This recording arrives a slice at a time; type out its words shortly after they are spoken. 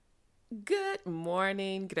Good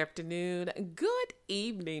morning, good afternoon, good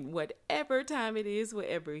evening, whatever time it is,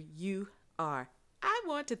 wherever you are. I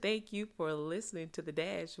want to thank you for listening to The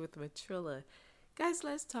Dash with Matrilla. Guys,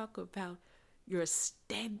 let's talk about your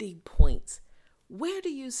standing points. Where do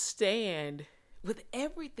you stand with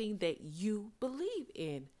everything that you believe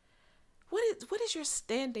in? What is your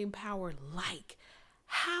standing power like?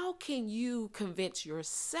 How can you convince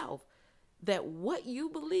yourself that what you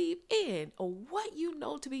believe in or what you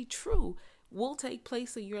know to be true will take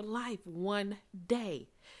place in your life one day?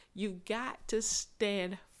 You got to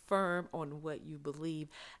stand firm on what you believe.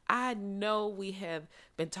 I know we have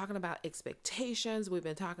been talking about expectations. We've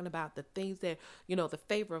been talking about the things that, the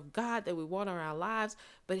favor of God that we want in our lives.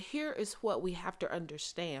 But here is what we have to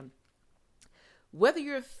understand. Whether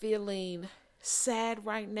you're feeling sad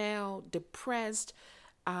right now, depressed,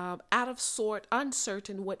 out of sort,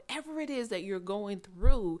 uncertain, whatever it is that you're going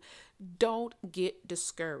through, don't get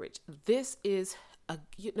discouraged. This is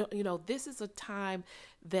this is a time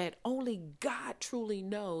that only God truly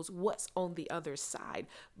knows what's on the other side.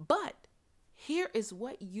 But here is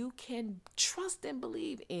what you can trust and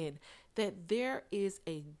believe in, that there is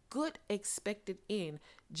a good expected end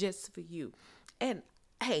just for you. And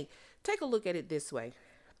hey, take a look at it this way.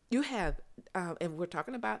 You have, and we're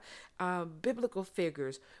talking about biblical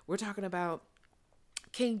figures. We're talking about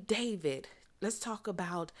King David. Let's talk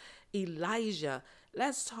about Elijah.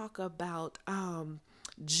 Let's talk about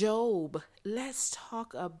Job. Let's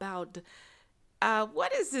talk about,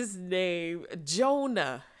 what is his name?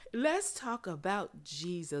 Jonah. Let's talk about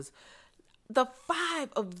Jesus. The five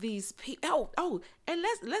of these people. And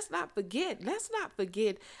let's not forget.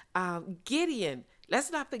 Gideon.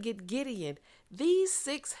 Let's not forget Gideon. These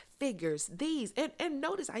six figures, and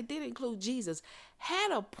notice I did include Jesus, had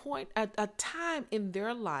a point, a time in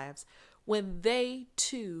their lives when they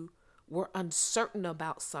too were uncertain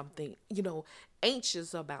about something,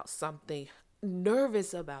 anxious about something,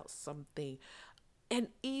 nervous about something, and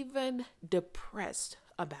even depressed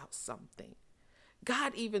about something.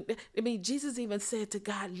 Jesus even said to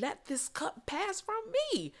God, let this cup pass from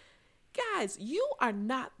me. Guys, you are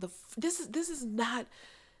not this is not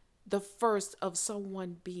the first of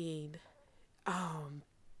someone being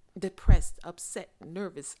depressed, upset,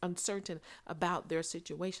 nervous, uncertain about their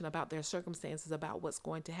situation, about their circumstances, about what's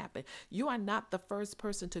going to happen. You are not the first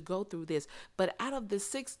person to go through this. But out of the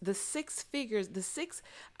six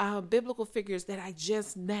biblical figures that I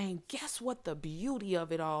just named, guess what the beauty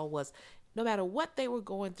of it all was? No matter what they were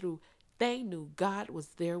going through, they knew God was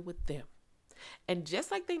there with them. And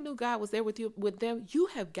just like they knew God was there with them, you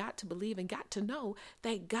have got to believe and got to know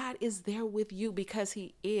that God is there with you, because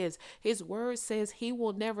he is. His word says he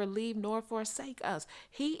will never leave nor forsake us.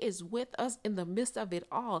 He is with us in the midst of it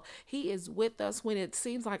all. He is with us when it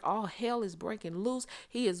seems like all hell is breaking loose.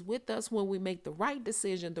 He is with us when we make the right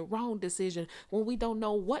decision, the wrong decision, when we don't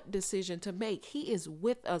know what decision to make. He is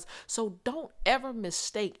with us. So don't ever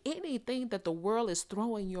mistake anything that the world is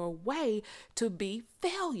throwing your way to be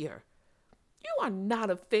failure. You are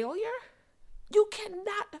not a failure. You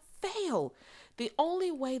cannot fail. The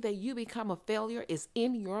only way that you become a failure is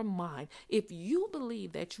in your mind. If you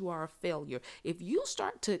believe that you are a failure, if you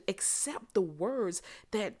start to accept the words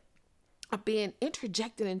that are being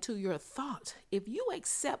interjected into your thoughts, if you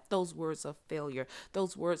accept those words of failure,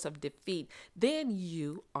 those words of defeat, then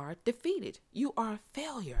you are defeated. You are a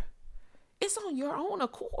failure. It's on your own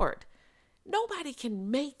accord. Nobody can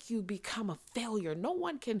make you become a failure. No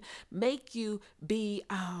one can make you be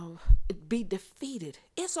defeated.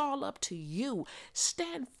 It's all up to you.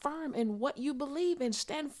 Stand firm in what you believe in.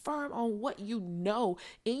 Stand firm on what you know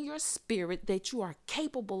in your spirit that you are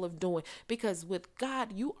capable of doing. Because with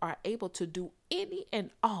God, you are able to do any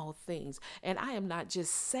and all things. And I am not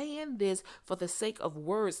just saying this for the sake of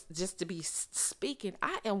words, just to be speaking.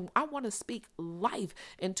 I want to speak life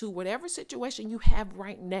into whatever situation you have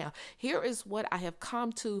right now. Here is what I have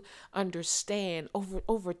come to understand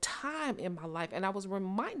over time in my life. And I was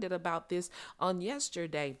reminded about this on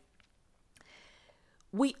yesterday.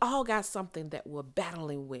 We all got something that we're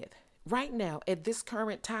battling with right now at this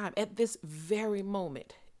current time, at this very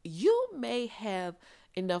moment. You may have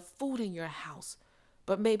enough food in your house,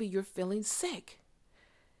 but maybe you're feeling sick.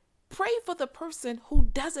 Pray for the person who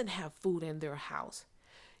doesn't have food in their house.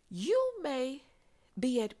 You may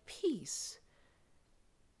be at peace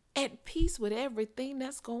with everything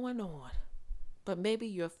that's going on, but maybe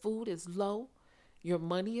your food is low, your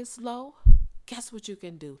money is low. Guess what you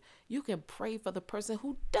can do? You can pray for the person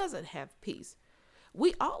who doesn't have peace.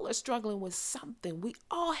 We all are struggling with something. We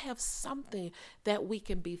all have something that we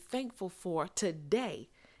can be thankful for today.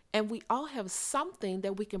 And we all have something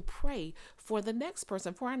that we can pray for the next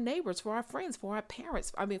person, for our neighbors, for our friends, for our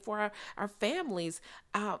parents, for our families,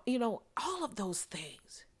 all of those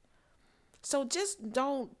things. So just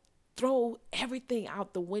don't throw everything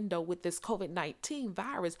out the window with this COVID-19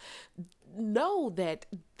 virus. Know that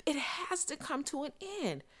it has to come to an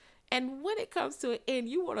end. And when it comes to an end,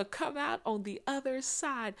 you want to come out on the other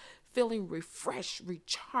side feeling refreshed,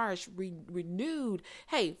 recharged, renewed.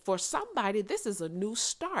 Hey, for somebody, this is a new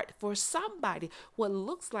start. For somebody, what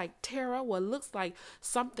looks like terror, what looks like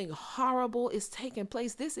something horrible is taking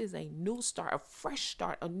place, this is a new start, a fresh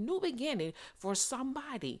start, a new beginning for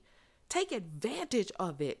somebody. Take advantage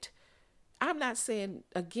of it. I'm not saying,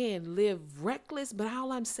 again, live reckless, but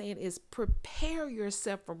all I'm saying is prepare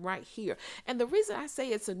yourself from right here. And the reason I say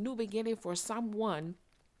it's a new beginning for someone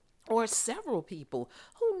or several people,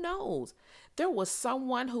 who knows? There was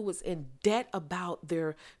someone who was in debt about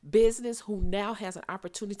their business who now has an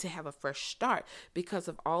opportunity to have a fresh start because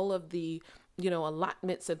of all of the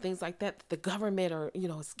allotments and things like that the government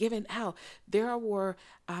is giving out. There were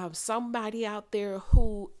somebody out there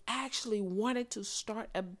who actually wanted to start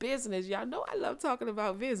a business. Y'all know I love talking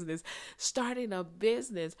about business, starting a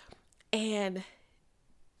business, and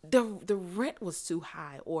the rent was too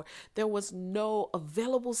high or there was no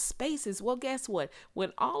available spaces. Well, guess what?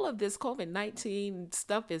 When all of this COVID-19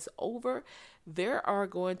 stuff is over, there are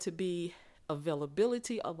going to be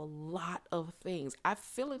availability of a lot of things. I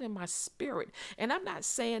feel it in my spirit. And I'm not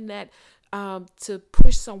saying that to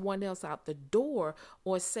push someone else out the door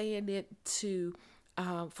or saying it to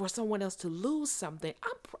for someone else to lose something.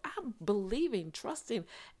 I'm believing, trusting,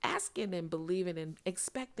 asking and believing and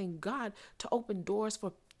expecting God to open doors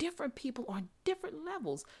for different people on different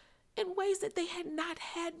levels in ways that they had not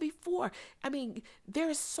had before.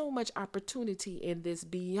 There's so much opportunity in this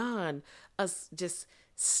beyond us just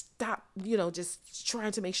just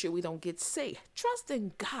trying to make sure we don't get sick. Trust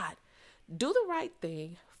in God. Do the right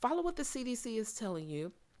thing. Follow what the CDC is telling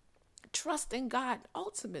you. Trust in God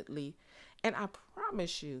ultimately. And I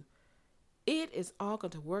promise you, it is all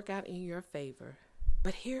going to work out in your favor.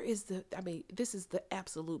 But here is this is the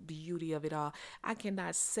absolute beauty of it all. I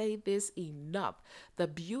cannot say this enough. The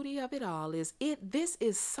beauty of it all is this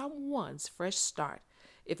is someone's fresh start.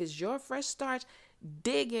 If it's your fresh start,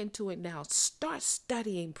 dig into it now. Start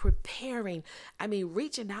studying, preparing.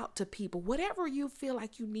 Reaching out to people. Whatever you feel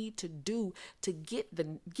like you need to do to get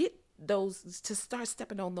those, to start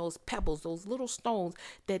stepping on those pebbles, those little stones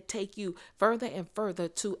that take you further and further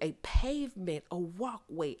to a pavement, a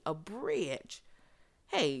walkway, a bridge.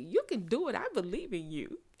 Hey, you can do it. I believe in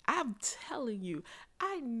you. I'm telling you,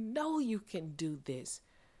 I know you can do this.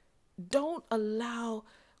 Don't allow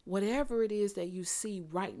whatever it is that you see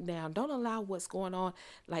right now. Don't allow what's going on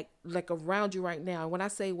like around you right now. And when I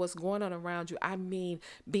say what's going on around you, I mean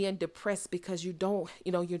being depressed because you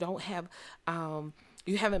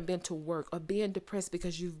haven't been to work, or being depressed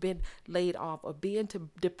because you've been laid off, or being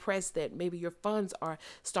depressed that maybe your funds are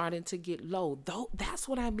starting to get low. That's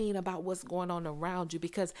what I mean about what's going on around you.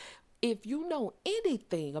 Because if you know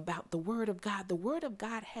anything about the Word of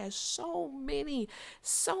God has so many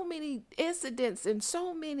incidents and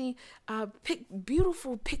so many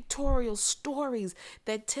beautiful pictorial stories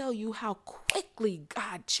that tell you how quickly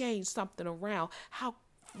God changed something around, how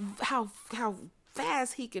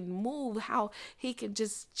fast he can move, how he can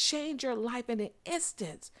just change your life in an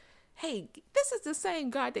instant. Hey, this is the same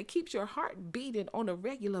God that keeps your heart beating on a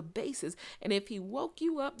regular basis. And if he woke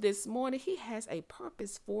you up this morning, he has a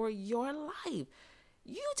purpose for your life.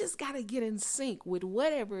 You just got to get in sync with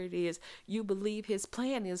whatever it is you believe his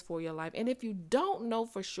plan is for your life. And if you don't know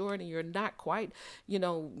for sure and you're not quite,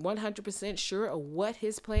 100% sure of what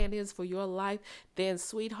his plan is for your life, then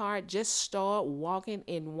sweetheart, just start walking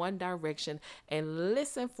in one direction and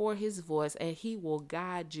listen for his voice, and he will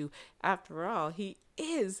guide you. After all, he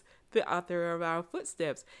is the author of our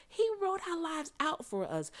footsteps. He wrote our lives out for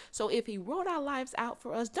us. So if he wrote our lives out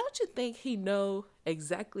for us, don't you think he know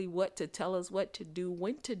exactly what to tell us, what to do,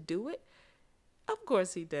 when to do it? Of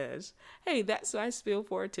course he does. Hey, that's my spiel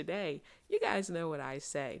for today. You guys know what I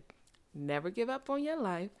say. Never give up on your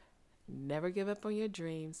life. Never give up on your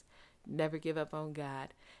dreams. Never give up on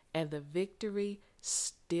God. And the victory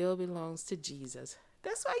still belongs to Jesus.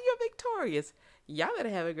 That's why you're victorious. Y'all better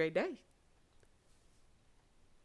have a great day.